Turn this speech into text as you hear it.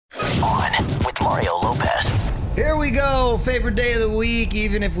Mario Lopez. Here we go. Favorite day of the week,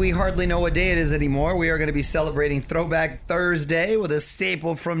 even if we hardly know what day it is anymore. We are going to be celebrating Throwback Thursday with a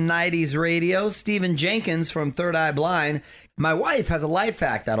staple from 90s radio, Stephen Jenkins from Third Eye Blind. My wife has a life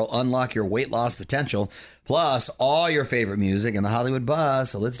hack that'll unlock your weight loss potential, plus all your favorite music in the Hollywood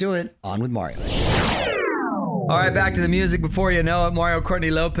Buzz. So let's do it. On with Mario. All right, back to the music before you know it. Mario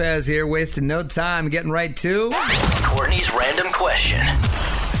Courtney Lopez here, wasting no time, getting right to Courtney's random question.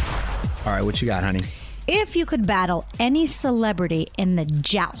 All right, what you got, honey? If you could battle any celebrity in the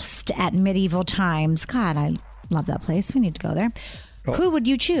joust at medieval times, God, I love that place. We need to go there. Who would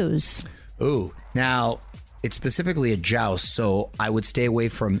you choose? Ooh, now it's specifically a joust, so I would stay away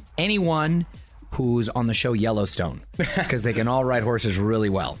from anyone who's on the show Yellowstone because they can all ride horses really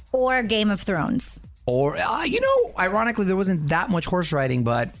well. Or Game of Thrones. Or, ironically, there wasn't that much horse riding,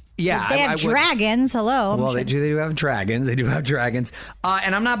 but yeah. They have dragons. Hello. Well, they do have dragons. They do have dragons.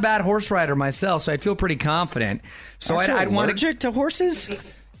 And I'm not a bad horse rider myself, so I'd feel pretty confident. So I'd want allergic to horses?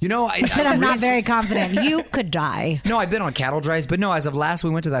 You know, I'm not very confident. You could die. No, I've been on cattle drives, but no, as of last,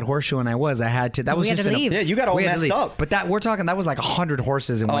 we went to that horse show and I had to. That was just leave. Yeah, you got all messed up. But that was like 100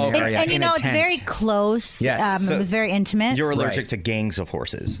 horses in one area. And it's very close. Yes. It was very intimate. You're allergic to gangs of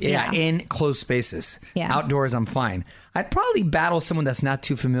horses. Yeah, in closed spaces. Yeah. Outdoors, I'm fine. I'd probably battle someone that's not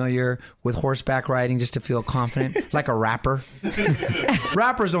too familiar with horseback riding just to feel confident, like a rapper.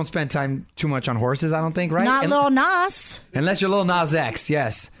 Rappers don't spend time too much on horses, I don't think, right? Not Lil Nas. Unless you're Lil Nas X,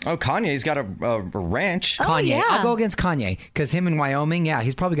 yes. Oh, Kanye's got a ranch. Kanye. yeah. I'll go against Kanye, because him in Wyoming, yeah,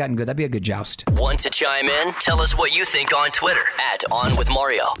 he's probably gotten good. That'd be a good joust. Want to chime in? Tell us what you think on Twitter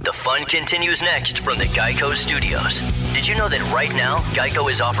 @OnWithMario. The fun continues next from the Geico Studios. Did you know that right now, Geico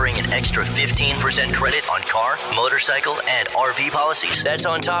is offering an extra 15% credit on car, motorcycle, and RV policies? That's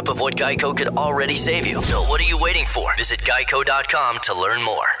on top of what Geico could already save you. So what are you waiting for? Visit Geico.com to learn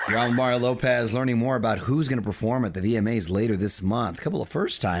more. You're on with Mario Lopez, learning more about who's going to perform at the VMAs later this month. A couple of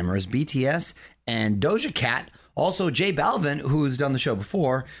first-timers, BTS and Doja Cat. Also, J Balvin, who's done the show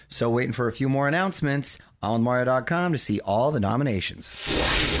before. So waiting for a few more announcements. On Mario.com to see all the nominations.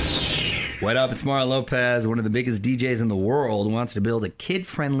 What up? It's Mario Lopez, one of the biggest DJs in the world, who wants to build a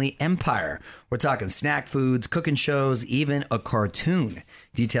kid-friendly empire. We're talking snack foods, cooking shows, even a cartoon.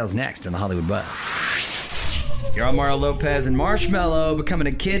 Details next on the Hollywood Buzz. You're on Mario Lopez and Marshmello becoming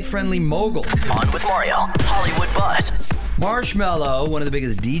a kid-friendly mogul. On with Mario, Hollywood Buzz. Marshmello, one of the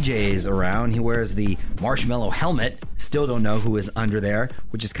biggest DJs around, he wears the Marshmello helmet. Still don't know who is under there,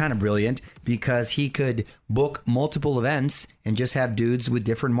 which is kind of brilliant because he could book multiple events and just have dudes with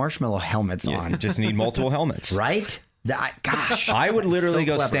different Marshmello helmets on. Just need multiple helmets. Right? Gosh. I would literally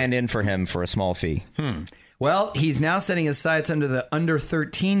so go clever. stand in for him for a small fee. Well, he's now setting his sights under the under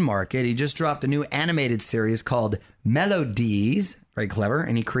 13 market. He just dropped a new animated series called Melodies. Very clever.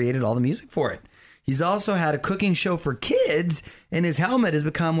 And he created all the music for it. He's also had a cooking show for kids, and his helmet has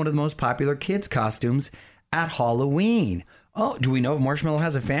become one of the most popular kids' costumes at Halloween. Oh, do we know if Marshmello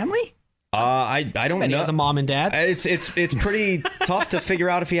has a family? I don't know. He has a mom and dad. It's pretty tough to figure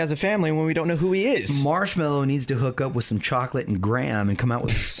out if he has a family when we don't know who he is. Marshmello needs to hook up with some chocolate and graham and come out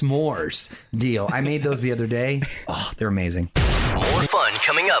with s'mores deal. I made those the other day. Oh, they're amazing. More fun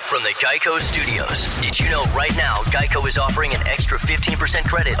coming up from the Geico Studios. Did you know right now Geico is offering an extra 15%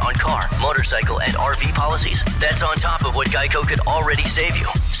 credit on car, motorcycle, and RV policies? That's on top of what Geico could already save you.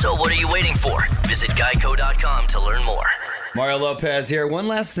 So what are you waiting for? Visit Geico.com to learn more. Mario Lopez here. One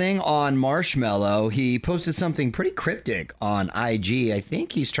last thing on Marshmello. He posted something pretty cryptic on IG. I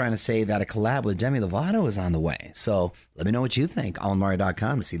think he's trying to say that a collab with Demi Lovato is on the way. So let me know what you think on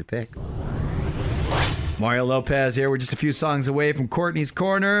Mario.com to see the pic. Mario Lopez here. We're just a few songs away from Courtney's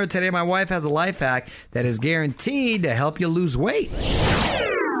Corner. Today, my wife has a life hack that is guaranteed to help you lose weight.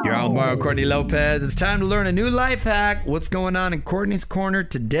 You're on with Mario Courtney Lopez. It's time to learn a new life hack. What's going on in Courtney's Corner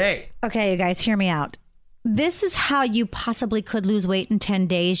today? Okay, you guys, hear me out. This is how you possibly could lose weight in 10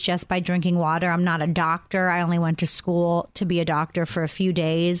 days just by drinking water. I'm not a doctor. I only went to school to be a doctor for a few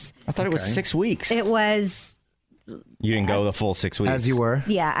days. I thought it was 6 weeks. It was... You didn't go the full 6 weeks. As you were.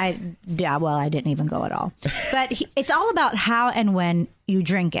 Yeah, I didn't even go at all. But it's all about how and when you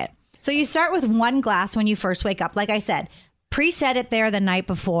drink it. So you start with 1 glass when you first wake up. Like I said, preset it there the night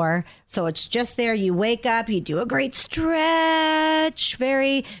before. So it's just there. You wake up, you do a great stretch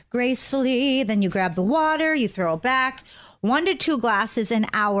very gracefully. Then you grab the water, you throw it back. 1 to 2 glasses an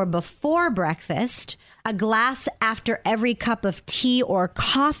hour before breakfast. A glass after every cup of tea or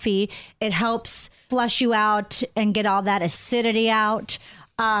coffee. It helps flush you out and get all that acidity out.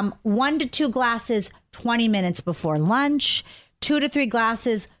 1 to 2 glasses 20 minutes before lunch. 2 to 3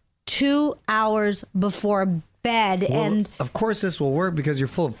 glasses 2 hours before bed. Well, And of course this will work because you're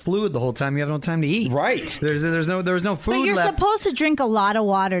full of fluid the whole time. You have no time to eat. Right. There's no food but you're left. supposed to drink a lot of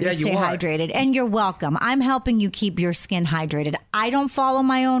water to Yeah, you stay are. hydrated, and you're welcome. I'm helping you keep your skin hydrated. I don't follow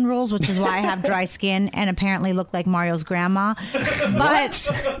my own rules, which is why I have dry skin and apparently look like Mario's grandma. But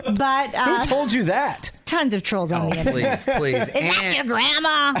Who told you that? tons of trolls on the internet. Please. Is that your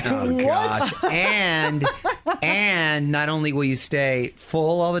grandma? Oh gosh. And not only will you stay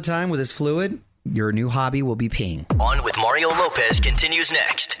full all the time with this fluid, your new hobby will be peeing. On with Mario Lopez continues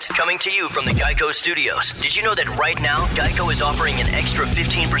next. Coming to you from the Geico Studios. Did you know that right now, Geico is offering an extra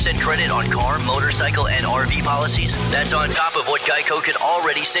 15% credit on car, motorcycle, and RV policies? That's on top of what Geico could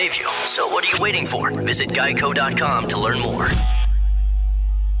already save you. So what are you waiting for? Visit geico.com to learn more.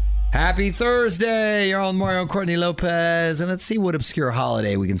 Happy Thursday. You're on Mario and Courtney Lopez. And let's see what obscure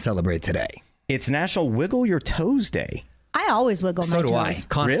holiday we can celebrate today. It's National Wiggle Your Toes Day. I always wiggle my So toes. do I.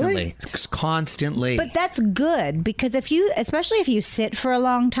 Constantly. Really? Constantly. But that's good because especially if you sit for a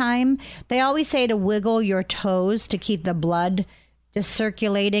long time, they always say to wiggle your toes to keep the blood just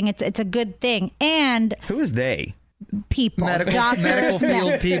circulating. It's a good thing. And Who is they? people, Medical- doctors, medical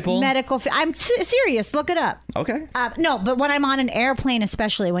field people. I'm serious. Look it up. Okay. No, but when I'm on an airplane,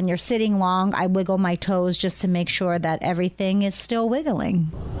 especially when you're sitting long, I wiggle my toes just to make sure that everything is still wiggling.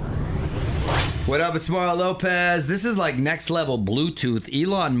 What up, it's Mario Lopez. This is like next level Bluetooth.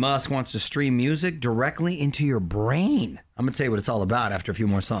 Elon Musk wants to stream music directly into your brain. I'm going to tell you what it's all about after a few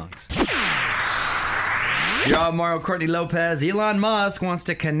more songs. Yo, I'm Mario Courtney Lopez. Elon Musk wants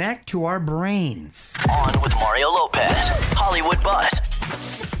to connect to our brains. On with Mario Lopez. Hollywood Buzz.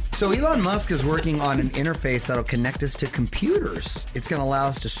 So Elon Musk is working on an interface that'll connect us to computers. It's going to allow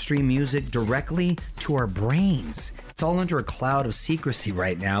us to stream music directly to our brains. It's all under a cloud of secrecy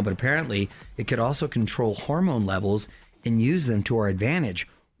right now, but apparently it could also control hormone levels and use them to our advantage.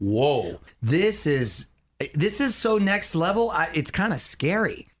 Whoa. This is so next level. It's kind of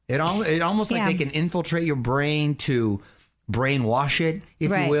scary. It almost like they can infiltrate your brain to brainwash it, if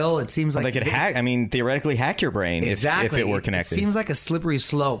you will. It seems like they could theoretically hack your brain if it were connected. It seems like a slippery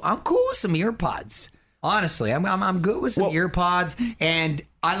slope. I'm cool with some earpods. Honestly, I'm good with some earpods, and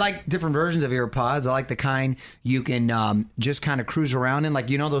I like different versions of earpods. I like the kind you can just kind of cruise around in, like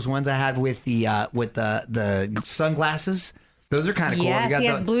those ones I have with the sunglasses. Those are kind of cool. Yes, he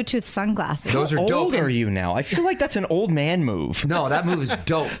has Bluetooth sunglasses. Those are How dope. old are you now? I feel like that's an old man move. No, that move is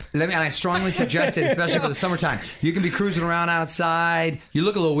dope. I strongly suggest it, especially for the summertime. You can be cruising around outside. You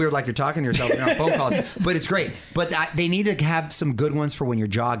look a little weird like you're talking to yourself on phone calls, but it's great. But they need to have some good ones for when you're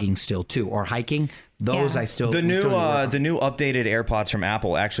jogging still, too, or hiking. Those I still... The new updated AirPods from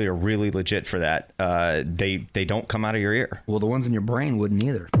Apple actually are really legit for that. They don't come out of your ear. Well, the ones in your brain wouldn't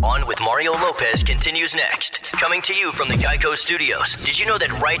either. On with Mario Lopez continues next. Coming to you from the Geico Studios. Did you know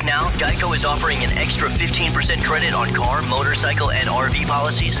that right now, Geico is offering an extra 15% credit on car, motorcycle, and RV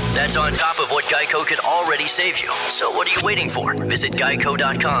policies? That's on top of what Geico could already save you. So what are you waiting for? Visit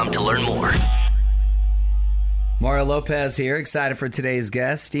geico.com to learn more. Mario Lopez here, excited for today's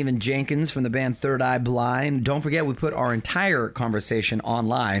guest, Stephen Jenkins from the band Third Eye Blind. Don't forget, we put our entire conversation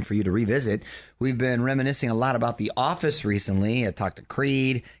online for you to revisit. We've been reminiscing a lot about The Office recently. I talked to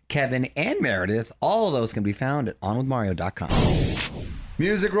Creed, Kevin, and Meredith. All of those can be found at onwithmario.com.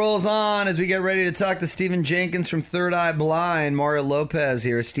 Music rolls on as we get ready to talk to Stephen Jenkins from Third Eye Blind. Mario Lopez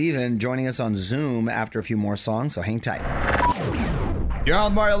here. Stephen joining us on Zoom after a few more songs, so hang tight. You're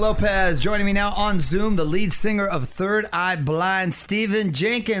on Mario Lopez. Joining me now on Zoom, the lead singer of Third Eye Blind, Stephen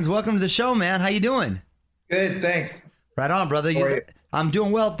Jenkins. Welcome to the show, man. How you doing? Good, thanks. Right on, brother. I'm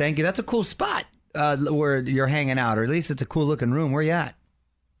doing well, thank you. That's a cool spot where you're hanging out, or at least it's a cool looking room. Where you at?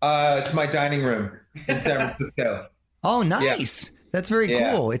 It's my dining room in San Francisco. Oh, nice. Yeah. That's very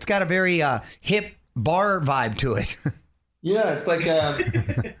cool. It's got a very hip bar vibe to it. Yeah, it's like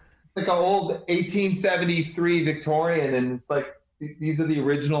an old 1873 Victorian, and it's like these are the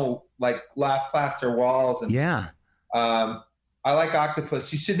original like laugh plaster walls. And I like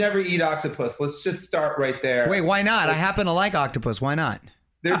octopus. You should never eat octopus. Let's just start right there. Wait, why not? I happen to like octopus. Why not?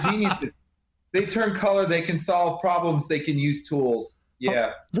 They're geniuses. They turn color. They can solve problems. They can use tools.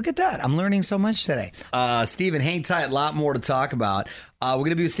 Yeah. Oh, look at that. I'm learning so much today. Stephen, hang tight. A lot more to talk about. We're going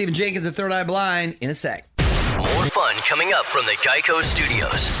to be with Stephen Jenkins at Third Eye Blind in a sec. More fun coming up from the Geico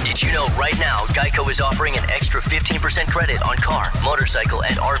Studios. Did you know right now Geico is offering an extra 15% credit on car, motorcycle,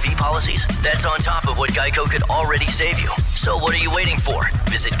 and RV policies? That's on top of what Geico could already save you. So what are you waiting for?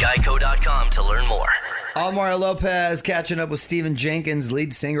 Visit geico.com to learn more. I'm Mario Lopez, catching up with Stephen Jenkins,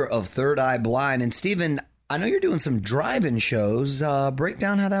 lead singer of Third Eye Blind. And Stephen, I know you're doing some drive-in shows. Break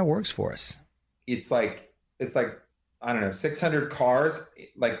down how that works for us. It's like I don't know, 600 cars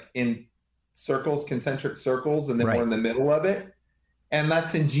like in circles, concentric circles, and then we're in the middle of it. And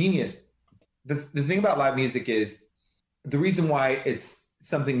that's ingenious. The thing about live music is the reason why it's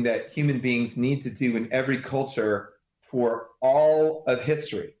something that human beings need to do in every culture for all of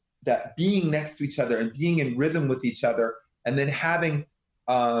history, that being next to each other and being in rhythm with each other, and then having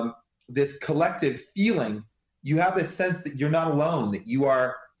this collective feeling, you have this sense that you're not alone, that you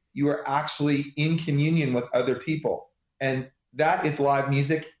are actually in communion with other people. And that is live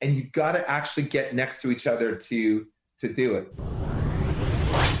music, and you've got to actually get next to each other to do it.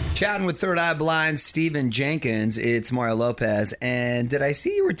 Chatting with Third Eye Blind Stephen Jenkins, it's Mario Lopez. And did I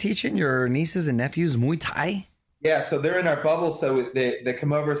see you were teaching your nieces and nephews Muay Thai? Yeah, so they're in our bubble, so they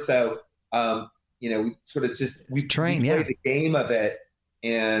come over. So, we sort of we play the game of it.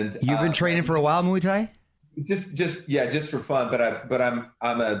 And you've been training for a while, Muay Thai? Just for fun. But I'm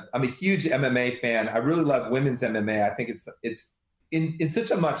a huge MMA fan. I really love women's MMA. I think it's in such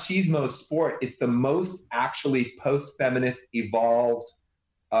a machismo sport. It's the most actually post-feminist evolved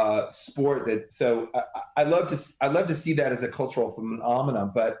sport. I love to see that as a cultural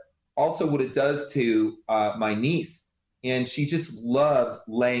phenomenon. But also what it does to my niece, and she just loves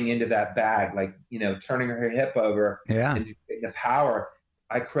laying into that bag, like turning her hip over and getting the power.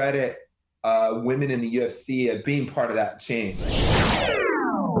 I credit women in the UFC of being part of that change.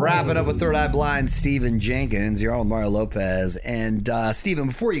 Wrapping up with Third Eye Blind Stephen Jenkins. You're on with Mario Lopez. And Stephen,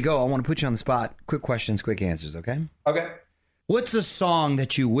 before you go, I want to put you on the spot. Quick questions, quick answers, okay? Okay. What's a song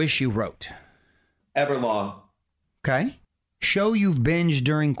that you wish you wrote? Everlong. Okay. Show you've binged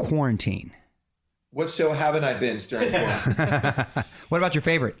during quarantine. What show haven't I binged during quarantine? What about your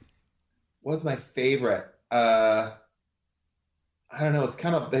favorite? What's my favorite? I don't know. It's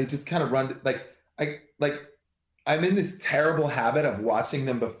they just kind of run I'm in this terrible habit of watching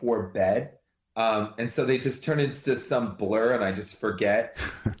them before bed. And so they just turn into some blur and I just forget,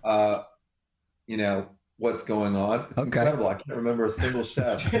 what's going on. It's incredible. I can't remember a single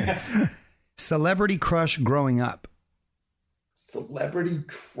show. Celebrity crush growing up. Celebrity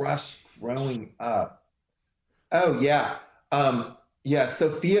crush growing up. Oh yeah.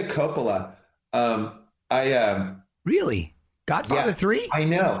 Sophia Coppola. Really? Godfather 3? I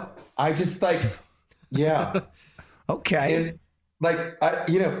know. I just yeah. Okay. And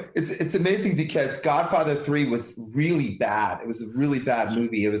it's amazing because Godfather 3 was really bad. It was a really bad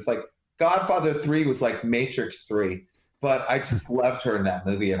movie. It was like Godfather 3 was like Matrix 3, but I just loved her in that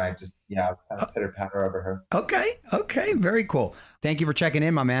movie, and I just kind of put her power over her. Okay. Very cool. Thank you for checking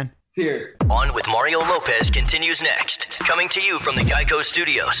in, my man. Cheers. On with Mario Lopez continues next. Coming to you from the Geico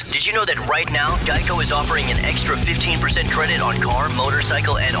Studios. Did you know that right now, Geico is offering an extra 15% credit on car,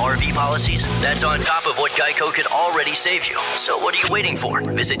 motorcycle, and RV policies? That's on top of what Geico could already save you. So what are you waiting for?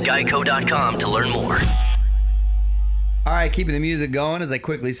 Visit geico.com to learn more. All right, keeping the music going as I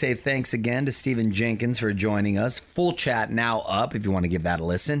quickly say thanks again to Stephen Jenkins for joining us. Full chat now up if you want to give that a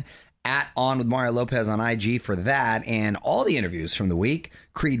listen. At On with Mario Lopez on IG for that and all the interviews from the week.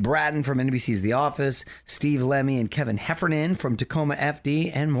 Creed Bratton from NBC's The Office, Steve Lemmy and Kevin Heffernan from Tacoma FD,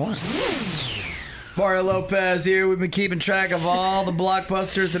 and more. Mario Lopez here. We've been keeping track of all the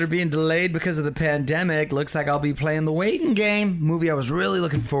blockbusters that are being delayed because of the pandemic. Looks like I'll be playing The Waiting Game. Movie I was really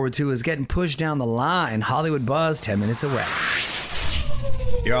looking forward to is getting pushed down the line. Hollywood Buzz, 10 minutes away.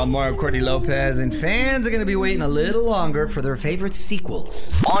 You're on Mario Courtney Lopez, and fans are going to be waiting a little longer for their favorite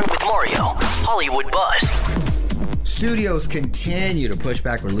sequels. On with Mario, Hollywood Buzz. Studios continue to push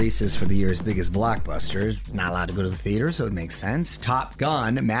back releases for the year's biggest blockbusters. Not allowed to go to the theater, so it makes sense. Top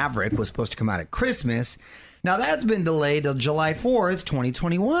Gun Maverick was supposed to come out at Christmas. Now that's been delayed till July 4th,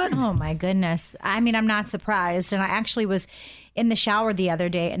 2021. Oh my goodness. I mean, I'm not surprised. And I actually was in the shower the other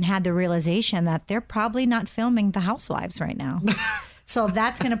day and had the realization that they're probably not filming The Housewives right now. So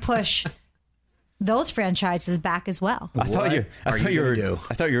that's going to push those franchises back as well. I thought you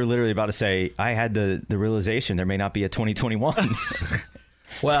were literally about to say, I had the realization there may not be a 2021.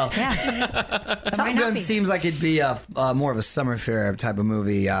 Well, yeah. Top Gun seems like it'd be more of a summer fair type of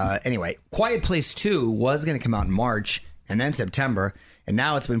movie. Anyway, Quiet Place 2 was going to come out in March and then September, and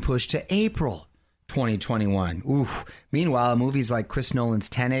now it's been pushed to April 2021. Oof. Meanwhile, movies like Chris Nolan's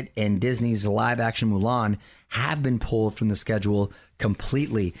Tenet and Disney's live-action Mulan have been pulled from the schedule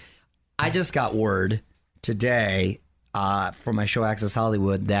completely. I just got word today from my show Access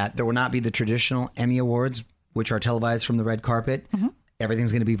Hollywood that there will not be the traditional Emmy Awards, which are televised from the red carpet. Mm-hmm.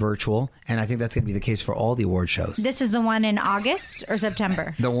 Everything's going to be virtual, and I think that's going to be the case for all the award shows. This is the one in August or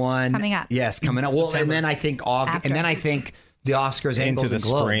September? The one coming up. Yes, coming up. Well, and then I think August, and then I think the Oscars and into Golden the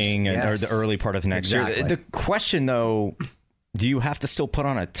Globes. spring or the early part of next year. The question, though, do you have to still put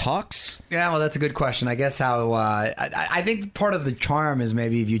on a tux? Yeah, well, that's a good question. I guess how I think part of the charm is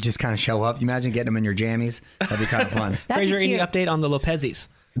maybe if you just kind of show up. You imagine getting them in your jammies. That'd be kind of fun. Fraser, any update on the Lopezis?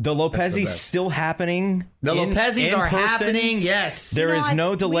 The Lopezis still happening. The Lopezis are person. happening, yes. There is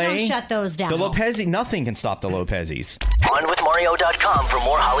no delay. We don't shut those down. The Lopezis, nothing can stop the Lopezis. OnWithMario.com for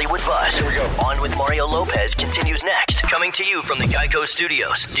more Hollywood buzz. Here we go. On with Mario Lopez continues next. Coming to you from the Geico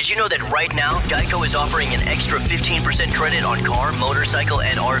Studios. Did you know that right now, Geico is offering an extra 15% credit on car, motorcycle,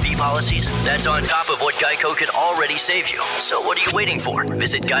 and RV policies? That's on top of what Geico could already save you. So what are you waiting for?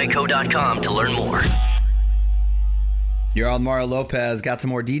 Visit Geico.com to learn more. You're on Mario Lopez. Got some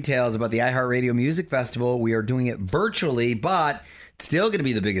more details about the iHeartRadio Music Festival. We are doing it virtually, but it's still going to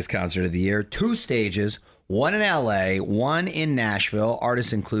be the biggest concert of the year. 2 stages, one in LA, one in Nashville.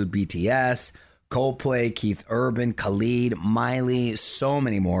 Artists include BTS, Coldplay, Keith Urban, Khalid, Miley, so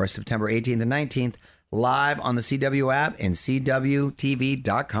many more. September 18th and 19th, live on the CW app and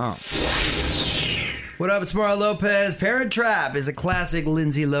CWTV.com. What up? It's Mario Lopez. Parent Trap is a classic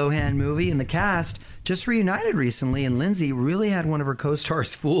Lindsay Lohan movie, and the cast just reunited recently, and Lindsay really had one of her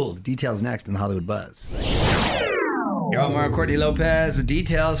co-stars fooled. Details next in the Hollywood Buzz. You're on Mario Courtney Lopez with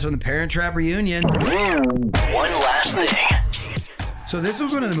details from the Parent Trap reunion. One last thing. So this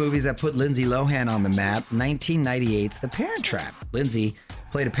was one of the movies that put Lindsay Lohan on the map, 1998's The Parent Trap. Lindsay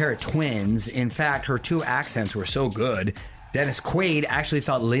played a pair of twins. In fact, her 2 accents were so good, Dennis Quaid actually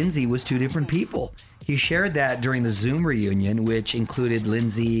thought Lindsay was 2 different people. He shared that during the Zoom reunion, which included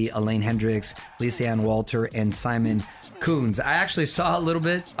Lindsay, Elaine Hendricks, Lisa Ann Walter, and Simon Coons. I actually saw a little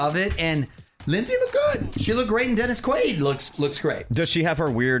bit of it, and Lindsay looked good. She looked great, and Dennis Quaid looks great. Does she have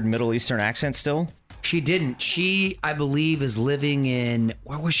her weird Middle Eastern accent still? She didn't. She, I believe, is living in...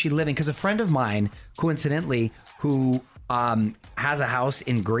 Where was she living? Because a friend of mine, coincidentally, who has a house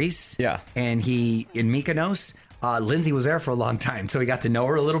in Greece, and in Mykonos... Lindsay was there for a long time, so he got to know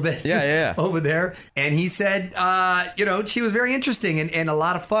her a little bit over there. And he said, she was very interesting and a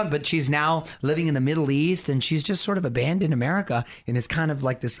lot of fun, but she's now living in the Middle East, and she's just sort of abandoned America, and it's kind of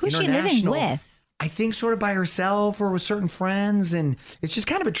like this international... Who's she living with? I think sort of by herself or with certain friends, and it's just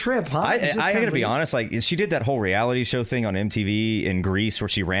kind of a trip, huh? I got to be honest, like she did that whole reality show thing on MTV in Greece where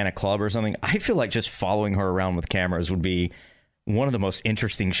she ran a club or something. I feel like just following her around with cameras would be one of the most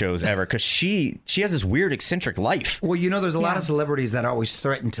interesting shows ever, because she has this weird eccentric life. Well, there's a lot of celebrities that always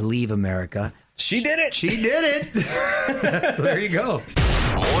threaten to leave America. She did it. She did it. So there you go.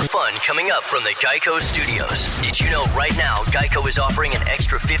 More fun coming up from the Geico Studios. Did you know right now Geico is offering an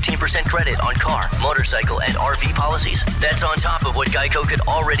extra 15% credit on car, motorcycle, and RV policies? That's on top of what Geico could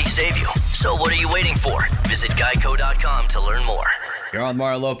already save you. So what are you waiting for? Visit Geico.com to learn more. You're on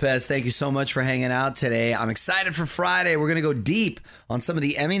Mario Lopez. Thank you so much for hanging out today. I'm excited for Friday. We're going to go deep on some of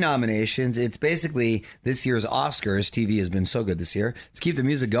the Emmy nominations. It's basically this year's Oscars. TV has been so good this year. Let's keep the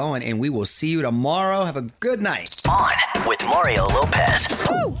music going, and we will see you tomorrow. Have a good night. On with Mario Lopez.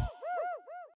 Woo!